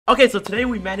Okay, so today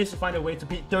we managed to find a way to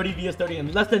beat 30 vs 30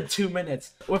 in less than 2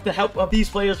 minutes with the help of these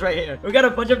players right here. We got a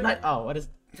bunch of oh, what is...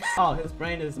 Oh, his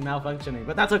brain is malfunctioning,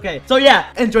 but that's okay. So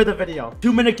yeah, enjoy the video.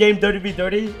 2-minute game, 30 v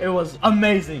 30. It was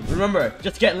amazing. Remember,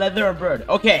 just get leather or bird.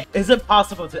 Okay, is it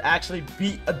possible to actually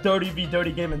beat a 30 v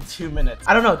 30 game in 2 minutes?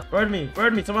 I don't know. Bird me.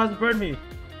 Someone has to bird me.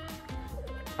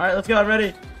 All right, let's go. I'm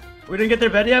ready. We didn't get their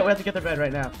bed yet. We have to get their bed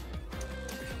right now.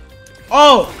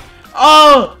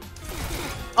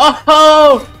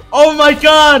 Oh my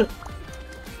god.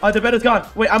 Oh, the bed is gone.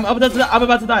 Wait, I'm about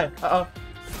to die.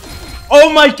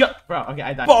 Oh my god, bro. Okay,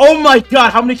 I died. But oh my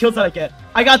god, how many kills did I get?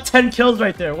 I got 10 kills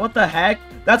right there. What the heck?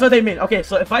 That's what they mean. Okay,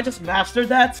 so if I just mastered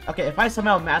that, okay, if I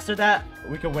somehow master that,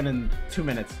 we could win in 2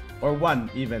 minutes or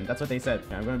 1 even. That's what they said.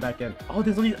 Okay, I'm going back in. Oh,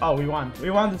 there's only... Oh, we won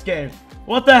this game.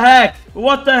 What the heck?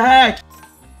 What the heck?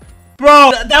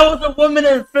 Bro, that was a 1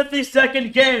 minute and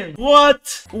 50-second game.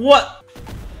 What?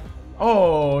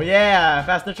 Oh yeah,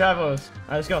 faster travels.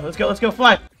 All right, let's go.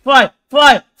 Fly. Bro.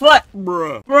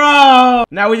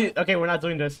 Now okay, we're not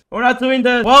doing this. Well,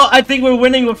 I think we're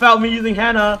winning without me using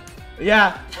Hannah.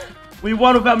 Yeah, we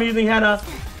won without me using Hannah.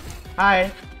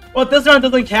 Hi. Well, this round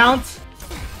doesn't count.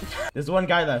 There's one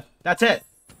guy left. That's it,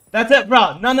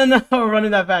 bro. No. We're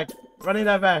running that back.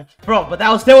 Bro, but that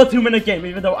was still a 2-minute game,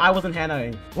 even though I wasn't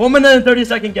Hannahing. 1 minute and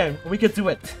 30-second game. We could do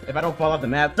it if I don't fall off the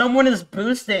map. Someone is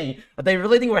boosting, but they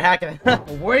really think we're hacking.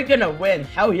 We're gonna win.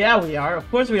 Hell yeah, we are. Of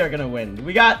course we are gonna win.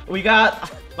 We got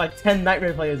like 10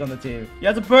 nightmare players on the team. You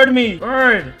have to bird me.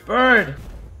 Bird.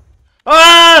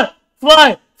 Ah!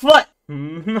 Fly.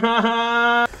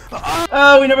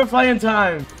 Oh, we never fly in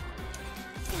time.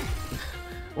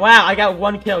 Wow, I got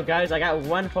 1 kill, guys. I got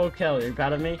 1 full kill. You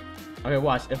proud of me? Okay,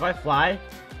 watch. If I fly,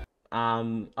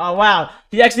 oh wow,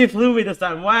 he actually flew me this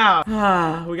time. Wow.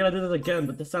 We're gonna do this again,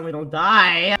 but this time we don't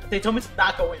die. They told me to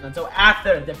not go in until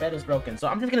after the bed is broken, so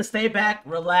I'm just gonna stay back,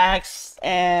 relax,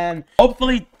 and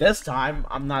hopefully this time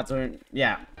I'm not doing...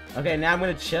 Yeah. Okay, now I'm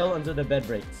gonna chill until the bed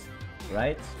breaks.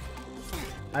 Right?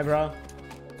 Hi, bro.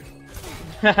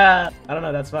 I don't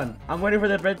know. That's fun. I'm waiting for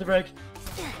the bed to break.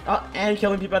 Oh, and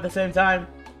killing people at the same time.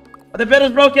 Oh, the bed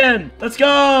is broken! Let's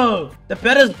go! The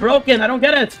bed is broken! I don't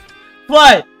get it!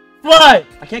 Fly! I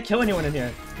can't kill anyone in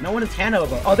here. No one is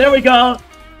Hannahable. Oh, there we go!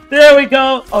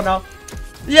 Oh, no.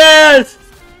 Yes!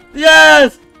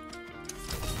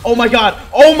 Oh, my God!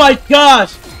 Oh, my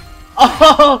gosh!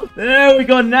 Oh, there we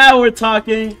go. Now we're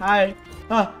talking. Hi.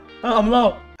 Oh, I'm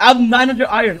low. I have 900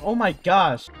 iron. Oh, my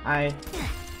gosh. Hi.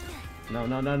 No.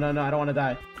 I don't want to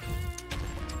die.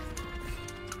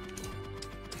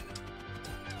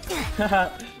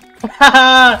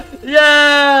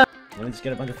 Yeah! Let me just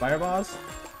get a bunch of fireballs.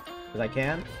 Because I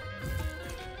can.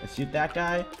 Let's shoot that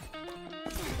guy.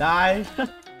 Die.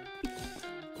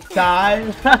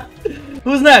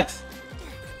 Who's next?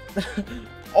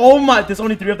 Oh my, there's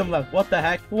only 3 of them left. What the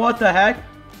heck?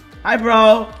 Hi,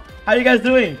 bro. How you guys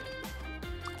doing?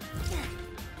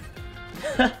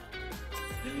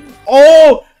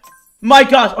 Oh! My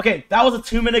gosh, okay, that was a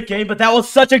 2-minute game, but that was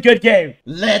such a good game.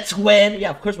 Let's win.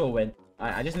 Yeah, of course we'll win.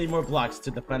 I just need more blocks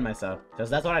to defend myself, because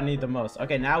that's what I need the most.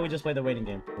 Okay, now we just play the waiting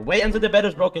game. Wait until the bed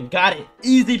is broken. Got it.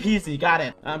 Easy peasy. Got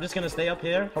it. I'm just gonna stay up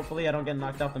here. Hopefully I don't get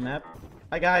knocked off the map.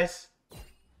 Hi, guys.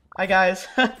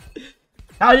 How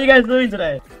are you guys doing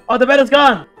today? Oh, the bed is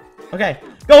gone. Okay,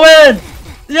 go in.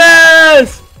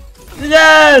 Yes!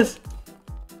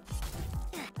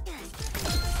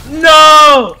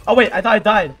 No! Oh wait, I thought I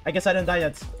died. I guess I didn't die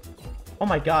yet. Oh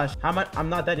my gosh. How am I? I'm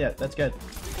not dead yet. That's good.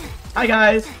 Hi,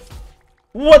 guys.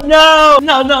 What? No!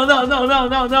 No!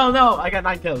 I got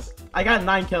 9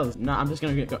 kills. No, I'm just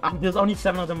gonna go. There's only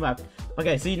 7 of them left.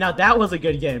 Okay, see, now that was a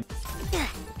good game.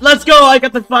 Let's go! I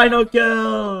got the final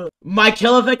kill! My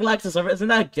kill effect lags the server. Isn't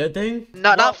that a good thing?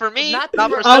 Not for me. Not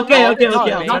for Okay. It's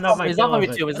not for me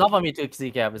too. It's not for me too,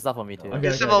 cKev. It's not for me too.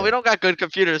 Okay. We don't got good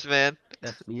computers, man.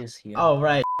 Oh,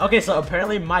 right. Okay, so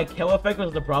apparently my kill effect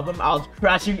was the problem. I was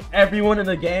crashing everyone in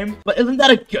the game. But isn't that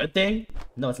a good thing?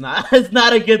 No, it's not. It's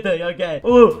not a good thing. Okay.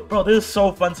 Ooh, bro, this is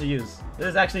so fun to use. This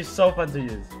is actually so fun to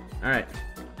use. All right.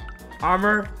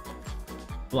 Armor.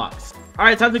 Blocks. All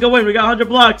right, time to go in. We got 100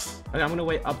 blocks. Okay, I'm gonna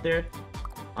wait up there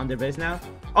on their base now.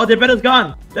 Oh, their bed is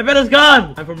gone.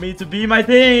 And for me to be my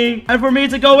thing. And for me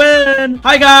to go in.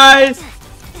 Hi, guys.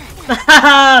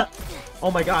 Oh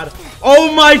my god.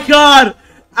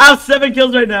 I have 7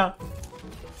 kills right now.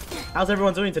 How's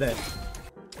everyone doing today?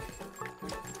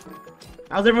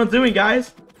 How's everyone doing,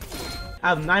 guys? I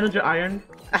have 900 iron.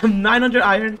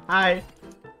 Hi.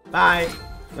 Bye.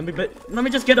 Let me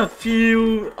just get a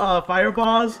few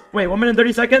fireballs. Wait, 1 minute and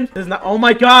 30 seconds? There's not. Oh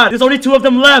my god, there's only 2 of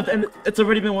them left, and it's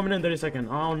already been 1 minute and 30 seconds.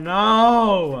 Oh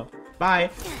no.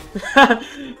 Bye.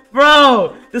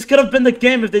 Bro, this could have been the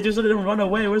game if they just didn't run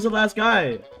away. Where's the last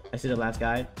guy? I see the last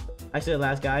guy. I see the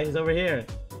last guy. He's over here.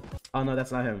 Oh no,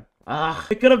 that's not him. Ah,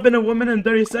 it could have been a 1 minute and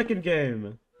 30-second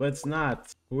game, but it's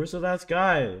not. Where's the last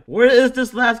guy? Where is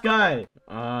this last guy?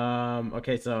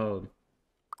 Okay, so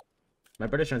my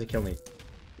brother's trying to kill me.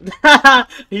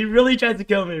 He really tried to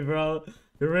kill me, bro.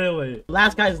 Really.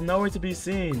 Last guy is nowhere to be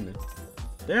seen.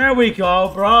 There we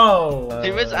go, bro.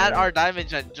 He was at our diamond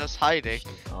gen just hiding.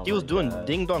 Oh He was doing God.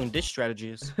 ding dong dish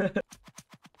strategies.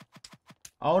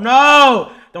 Oh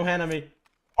no! Don't hand on me.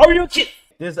 Are you kidding?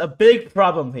 There's a big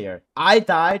problem here. I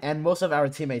died and most of our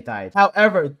teammates died.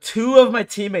 However, 2 of my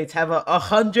teammates have a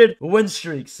 100 win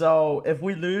streak. So if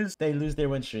we lose, they lose their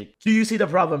win streak. Do you see the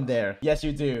problem there? Yes,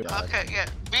 you do. Okay, yeah.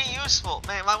 Be useful,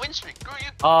 man. My win streak. Screw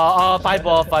you. 5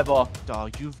 ball.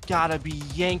 Dog, you've gotta be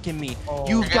yanking me. Oh.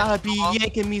 You've gotta be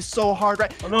yanking me so hard,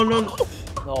 right? Oh, no, no, no.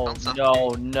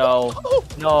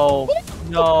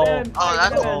 No. Oh,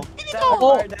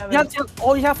 that's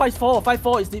all. You have 5-4.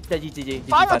 5-4 is the GG.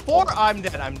 5 or 4? I'm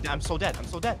dead. I'm so dead. I'm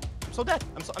dead. I'm dead.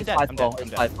 I'm dead. I'm dead.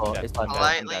 It's 5-4. It's 5-4.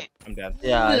 Politely. I'm dead.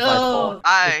 Yeah, it's 5-4.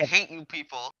 I hate you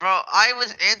people. Bro, I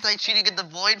was anti-cheating in the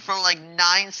void for like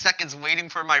 9 seconds waiting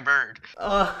for my bird.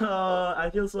 I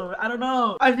feel so. I don't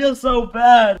know. I feel so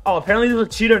bad. Oh, apparently there's a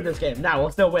cheater in this game. Nah,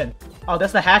 we'll still win. Oh,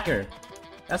 that's the hacker.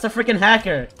 That's a freaking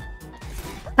hacker.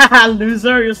 Haha,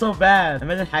 loser, you're so bad.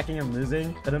 Imagine hacking and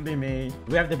losing. Couldn't be me.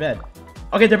 We have the bed.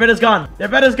 Okay, their bed is gone. Their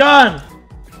bed is gone.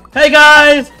 Hey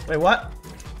guys! Wait, what?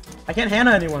 I can't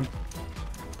Hannah anyone.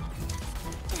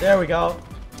 There we go.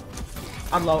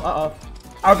 I'm low. Uh-oh.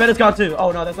 Our bed is gone too.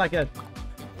 Oh no, that's not good.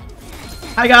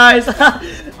 Hi guys!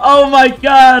 Oh my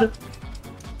god!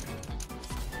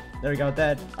 There we go,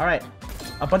 dead. Alright.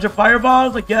 A bunch of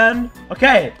fireballs again.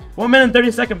 Okay. 1 minute and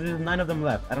 30 seconds, but there's 9 of them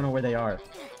left. I don't know where they are.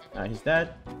 He's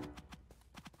dead.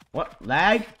 What?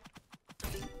 Lag?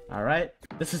 Alright.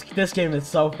 This game is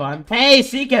so fun. Hey,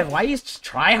 cKev, why are you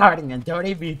tryharding and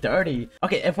dirty be dirty?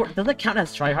 Okay, does it count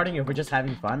as tryharding if we're just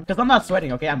having fun? Because I'm not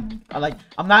sweating, okay? I'm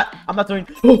not doing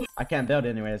I can't build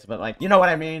anyways, but like, you know what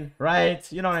I mean, right?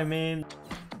 You know what I mean?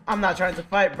 I'm not trying to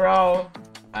fight, bro.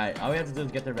 Alright, all we have to do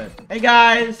is get their bed. Hey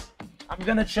guys! I'm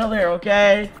gonna chill here,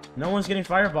 okay? No one's getting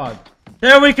firebogged.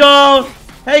 There we go!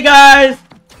 Hey guys!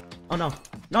 Oh no.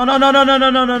 No.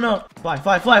 Fly.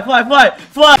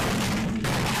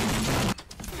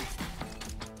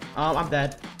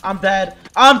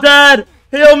 I'm dead.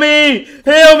 Heal me.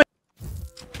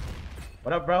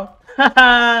 What up, bro?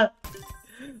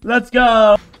 Let's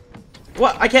go.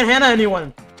 What? I can't Hannah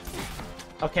anyone.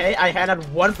 Okay, I Hanna'd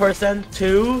 1 person,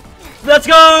 2. Let's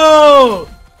go.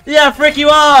 Yeah, frick you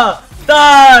up.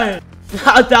 Die.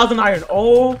 1,000 iron.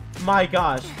 Oh my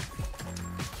gosh.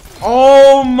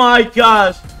 Oh my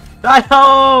gosh!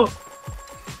 Oh,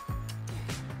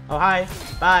 hi.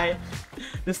 Bye.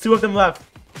 There's 2 of them left.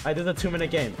 Alright, this is a 2-minute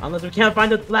game. Unless we can't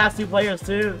find the last 2 players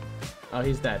too. Oh,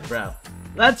 he's dead, bro.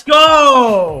 Let's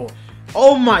go!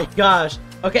 Oh my gosh.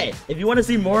 Okay, if you want to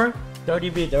see more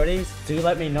 30v30s, do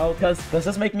let me know, because does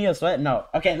this make me a sweat? No.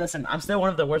 Okay, listen, I'm still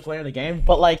one of the worst players in the game,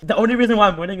 but like, the only reason why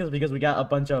I'm winning is because we got a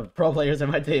bunch of pro players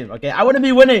in my team, okay? I wouldn't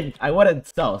be winning. I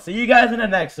wouldn't. So, see you guys in the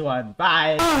next one.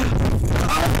 Bye.